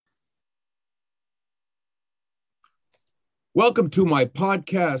Welcome to my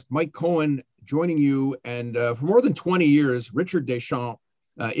podcast. Mike Cohen joining you. And for more than 20 years, Richard Deschamps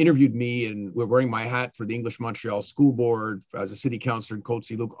interviewed me, and we're wearing my hat for the English Montreal School Board as a city councillor in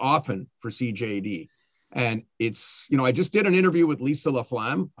Côte-Saint-Luc, often for CJAD. And I just did an interview with Lisa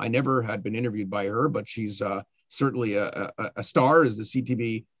Laflamme. I never had been interviewed by her, but she's certainly a star as the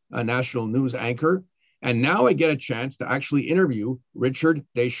CTV national news anchor. And now I get a chance to actually interview Richard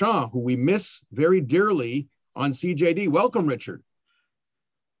Deschamps, who we miss very dearly on CJD. Welcome, Richard.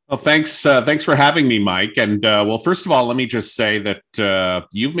 Well, thanks for having me, Mike. And well, first of all, let me just say that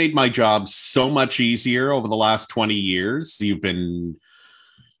you've made my job so much easier over the last 20 years. You've been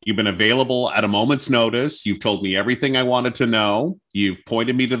available at a moment's notice. You've told me everything I wanted to know. You've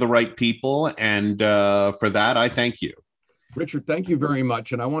pointed me to the right people, and for that, I thank you. Richard, thank you very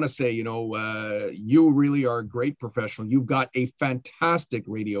much. And I want to say, you really are a great professional. You've got a fantastic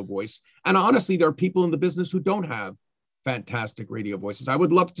radio voice. And honestly, there are people in the business who don't have fantastic radio voices. I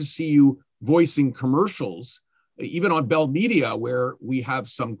would love to see you voicing commercials, even on Bell Media, where we have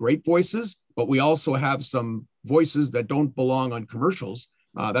some great voices, but we also have some voices that don't belong on commercials.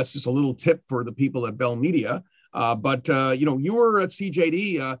 That's just a little tip for the people at Bell Media. But you were at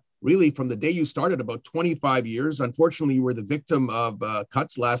CJD really from the day you started, about 25 years. Unfortunately, you were the victim of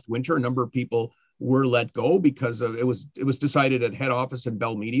cuts last winter. A number of people were let go because it was decided at head office in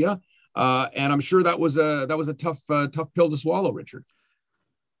Bell Media. And I'm sure that was a tough pill to swallow, Richard.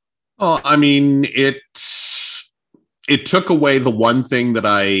 Well, I mean, it took away the one thing that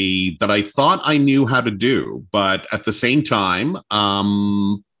I thought I knew how to do, but at the same time,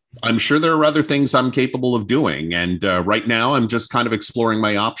 I'm sure there are other things I'm capable of doing. And right now I'm just kind of exploring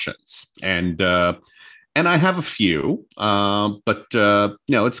my options, and I have a few, but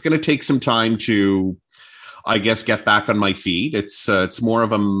it's going to take some time to, I guess, get back on my feet. It's more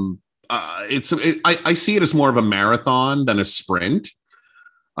of I see it as more of a marathon than a sprint.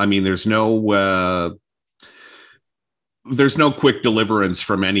 I mean, there's no quick deliverance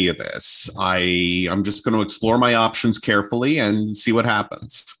from any of this. I'm just going to explore my options carefully and see what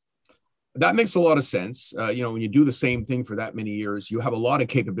happens. That makes a lot of sense. When you do the same thing for that many years, you have a lot of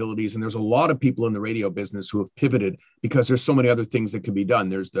capabilities, and there's a lot of people in the radio business who have pivoted because there's so many other things that can be done.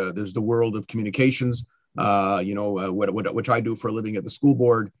 There's the world of communications, which I do for a living at the school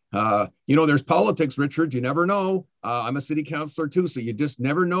board. There's politics, Richard. You never know. I'm a city councillor too, so you just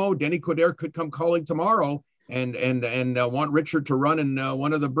never know. Denny Coderre could come calling tomorrow and want Richard to run in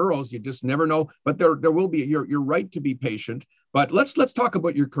one of the boroughs. You just never know. But there will be. You're right to be patient. But let's talk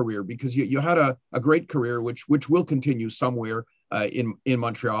about your career, because you had a great career, which will continue somewhere in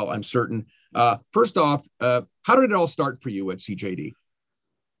Montreal, I'm certain. First off, how did it all start for you at CJD?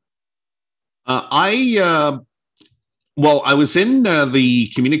 I was in the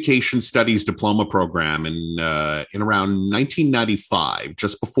Communication Studies diploma program in around 1995,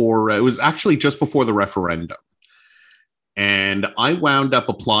 just before the referendum. And I wound up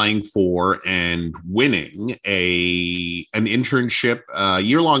applying for and winning an internship, a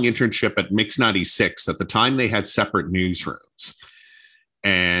year-long internship at Mix 96. At the time, they had separate newsrooms.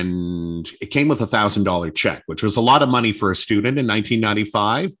 And it came with $1,000 check, which was a lot of money for a student in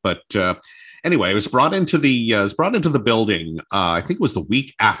 1995. But anyway, I was brought into the building. I think it was the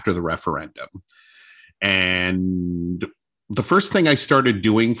week after the referendum. And the first thing I started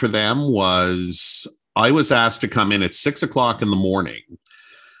doing for them was I was asked to come in at 6:00 in the morning.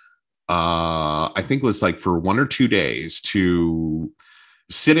 I think it was like for 1 or 2 days to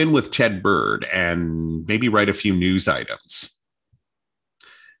sit in with Ted Bird and maybe write a few news items.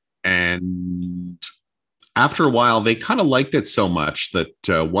 And after a while, they kind of liked it so much that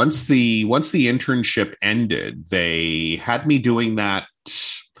once the internship ended, they had me doing that.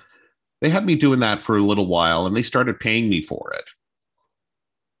 They had me doing that for a little while, and they started paying me for it.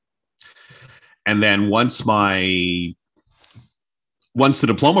 And then once the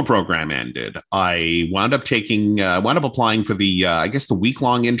diploma program ended, I wound up applying for the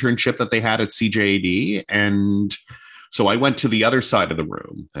week-long internship that they had at CJAD. And so I went to the other side of the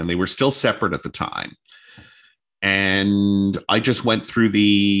room, and they were still separate at the time. And I just went through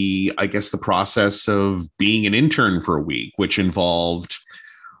the process of being an intern for a week, which involved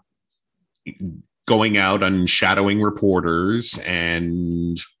going out and shadowing reporters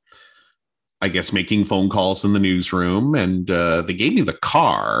and I guess making phone calls in the newsroom. And they gave me the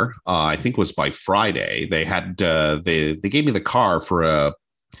car. I think it was by Friday. They gave me the car for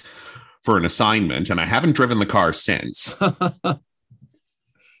an assignment, and I haven't driven the car since.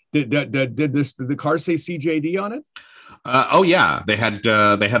 Did the car say CJD on it? Oh yeah, they had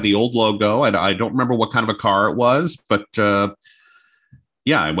the old logo. I don't remember what kind of a car it was, but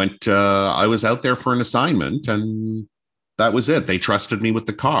yeah, I went. I was out there for an assignment, and that was it. They trusted me with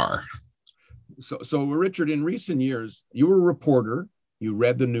the car. So Richard, in recent years, you were a reporter. You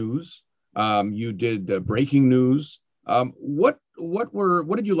read the news. You did breaking news. What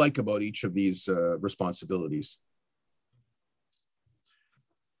did you like about each of these responsibilities?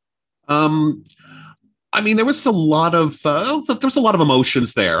 I mean, there was a lot of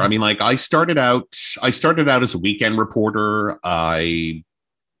emotions there. I mean, like I started out as a weekend reporter. I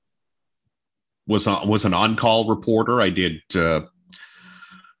was an on-call reporter. I did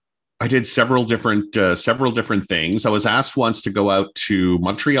several different things. I was asked once to go out to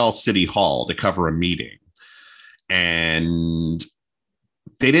Montreal City Hall to cover a meeting, and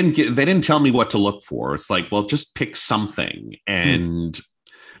they didn't tell me what to look for. It's like, well, just pick something and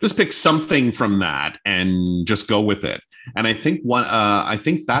just pick something from that and just go with it. And I think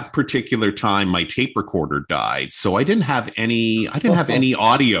that particular time my tape recorder died, so I didn't have any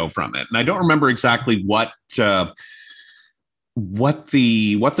audio from it, and I don't remember exactly what the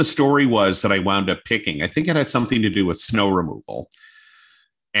story was that I wound up picking. I think it had something to do with snow removal,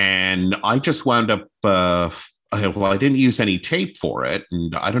 and I just wound up. I didn't use any tape for it,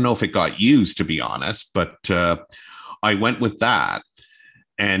 and I don't know if it got used, to be honest, but I went with that.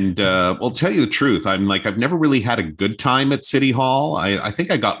 And well, tell you the truth, I've never really had a good time at City Hall. I think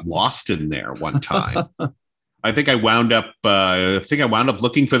I got lost in there one time. I think I wound up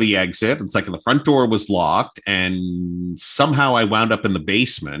looking for the exit. It's like the front door was locked, and somehow I wound up in the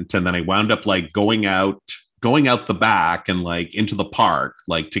basement, and then I wound up like going out the back and like into the park,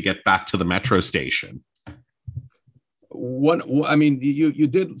 like to get back to the metro station. I mean, you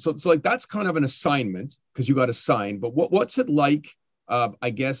did so like that's kind of an assignment because you got assigned. But what's it like? I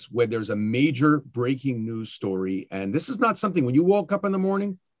guess when there's a major breaking news story, and this is not something when you woke up in the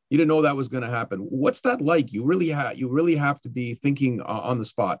morning, you didn't know that was going to happen. What's that like? You really have to be thinking on the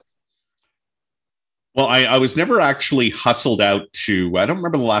spot. Well, I was never actually hustled out to, I don't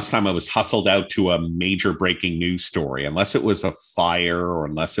remember the last time I was hustled out to a major breaking news story, unless it was a fire or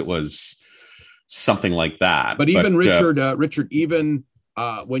unless it was something like that. But even Richard, even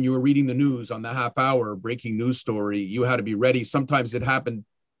when you were reading the news on the half hour breaking news story, you had to be ready. Sometimes it happened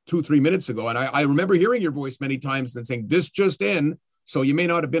 2-3 minutes ago. And I remember hearing your voice many times and saying, this just in. So you may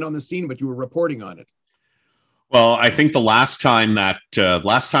not have been on the scene, but you were reporting on it. Well, I think the last time that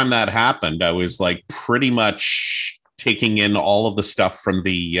happened, I was like pretty much taking in all of the stuff from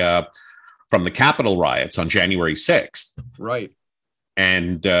the Capitol riots on January 6th. Right.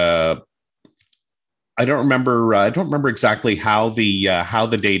 And I don't remember exactly how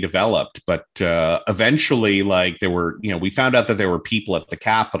the day developed, but eventually, like we found out that there were people at the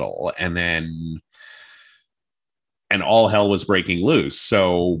Capitol, and all hell was breaking loose.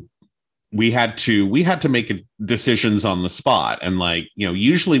 So we had to make decisions on the spot. And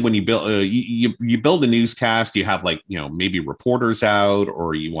usually when you build you build a newscast, you have maybe reporters out,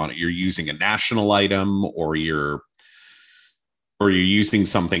 or you're using a national item, or you're using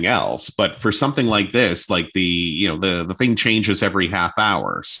something else. But for something like this, like the thing changes every half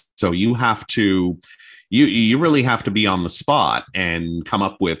hour. So you have to, you really have to be on the spot and come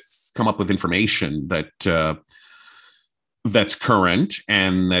up with information that's current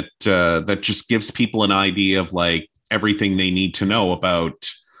and that just gives people an idea of like everything they need to know about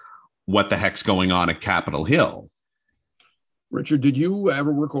what the heck's going on at Capitol Hill. Richard, did you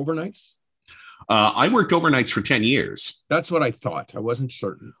ever work overnights? I worked overnights for 10 years. That's what I thought. I wasn't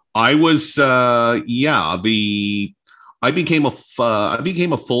certain. I was, I became a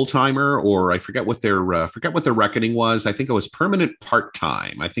full timer, or I forget what their reckoning was. I think it was permanent part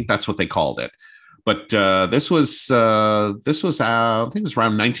time. I think that's what they called it. But this was I think it was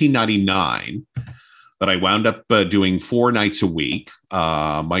around 1999 that I wound up doing 4 nights a week.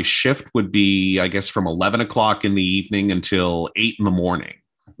 My shift would be, I guess, from 11 o'clock in the evening until 8 in the morning.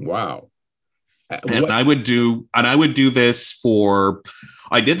 Wow. And I would do this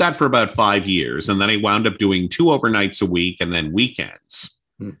I did that for about 5 years. And then I wound up doing 2 overnights a week and then weekends.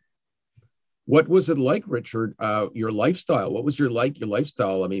 What was it like, Richard? Your lifestyle? What was your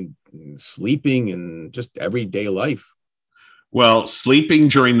lifestyle? I mean, sleeping and just everyday life. Well, sleeping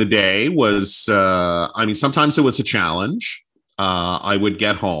during the day was, sometimes it was a challenge. I would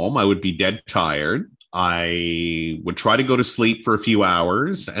get home. I would be dead tired. I would try to go to sleep for a few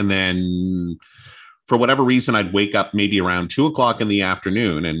hours, and then for whatever reason, I'd wake up maybe around 2 o'clock in the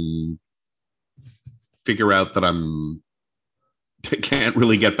afternoon and figure out that I can't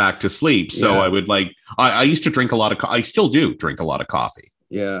really get back to sleep. So I would I used to drink a lot of, I still do drink a lot of coffee.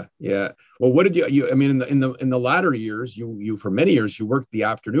 Yeah. Yeah. Well, what did you, I mean, in the latter years, you, for many years, you worked the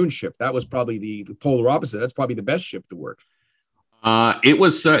afternoon shift. That was probably the polar opposite. That's probably the best shift to work. It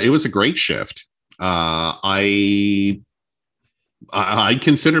was a great shift. I I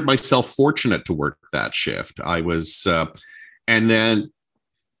considered myself fortunate to work that shift. I was, and then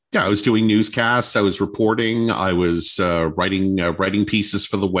yeah, I was doing newscasts. I was reporting. I was writing pieces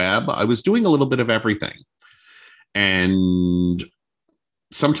for the web. I was doing a little bit of everything, and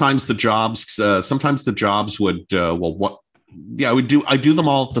sometimes the jobs would I do them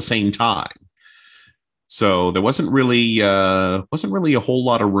all at the same time. So there wasn't really a whole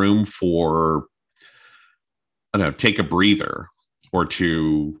lot of room for, I don't know, take a breather or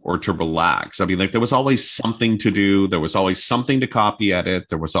to relax. I mean, like, there was always something to do. There was always something to copy edit.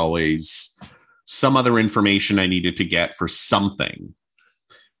 There was always some other information I needed to get for something.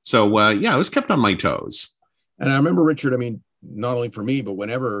 So I was kept on my toes. And I remember, Richard, I mean, not only for me, but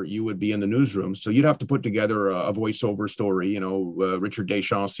whenever you would be in the newsroom, so you'd have to put together a voiceover story, Richard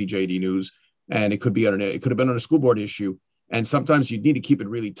Deschamps, CJAD News, and it could have been on a school board issue. And sometimes you'd need to keep it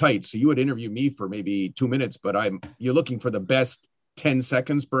really tight. So you would interview me for maybe 2 minutes, but you're looking for the best 10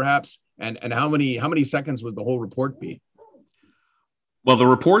 seconds, perhaps. And how many seconds would the whole report be? Well, the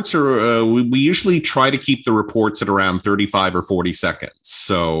reports are, we usually try to keep the reports at around 35 or 40 seconds.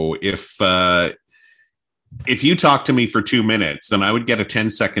 So if you talk to me for 2 minutes, then I would get a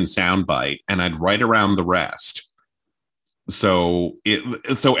 10-second soundbite and I'd write around the rest. So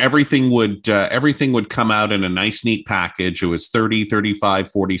everything would come out in a nice, neat package. It was 30,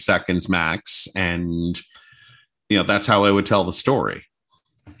 35, 40 seconds max. And, that's how I would tell the story.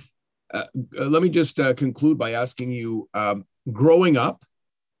 Let me just conclude by asking you, growing up,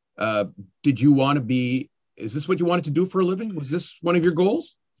 did you want to be, is this what you wanted to do for a living? Was this one of your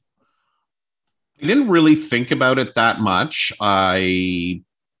goals? I didn't really think about it that much. I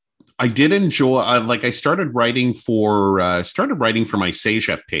did enjoy, I started writing for my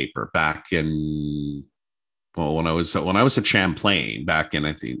CJAD paper back in, when I was at Champlain back in,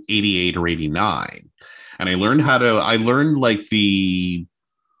 I think, 88 or 89. And I learned the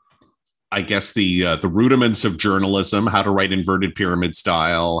rudiments of journalism, how to write inverted pyramid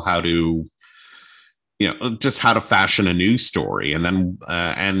style, how to, just how to fashion a news story. And then,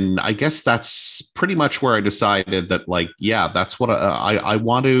 and I guess that's pretty much where I decided that, that's what I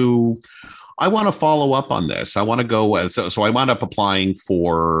want to follow up on this. I want to go. So I wound up applying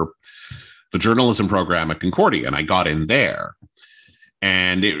for the journalism program at Concordia, and I got in there.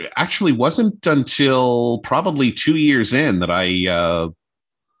 And it actually wasn't until probably 2 years in that I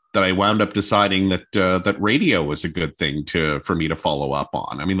wound up deciding that radio was a good thing for me to follow up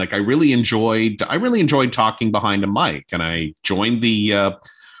on. I mean, I really enjoyed talking behind a mic, and I joined the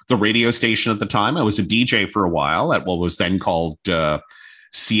radio station at the time. I was a DJ for a while at what was then called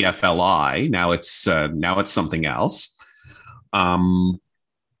CFLI. Now it's something else.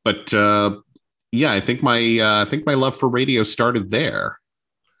 I think my love for radio started there.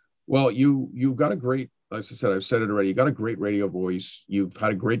 Well, you got a great, as I said, I've said it already, you got a great radio voice. You've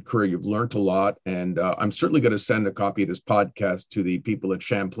had a great career. You've learned a lot. And I'm certainly going to send a copy of this podcast to the people at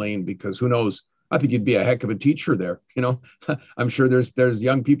Champlain, because who knows, I think you'd be a heck of a teacher there. I'm sure there's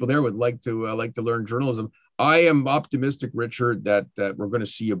young people there would like to learn journalism. I am optimistic, Richard, that we're going to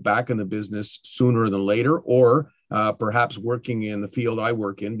see you back in the business sooner than later, or perhaps working in the field I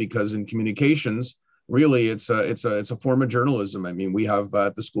work in, because in communications, really, it's a form of journalism. I mean, we have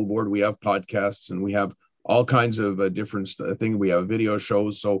at the school board, we have podcasts, and we have all kinds of different things. We have video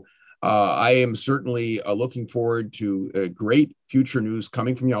shows. So I am certainly looking forward to great future news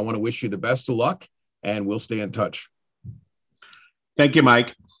coming from you. I want to wish you the best of luck, and we'll stay in touch. Thank you,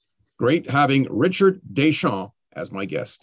 Mike. Great having Richard Deschamps as my guest.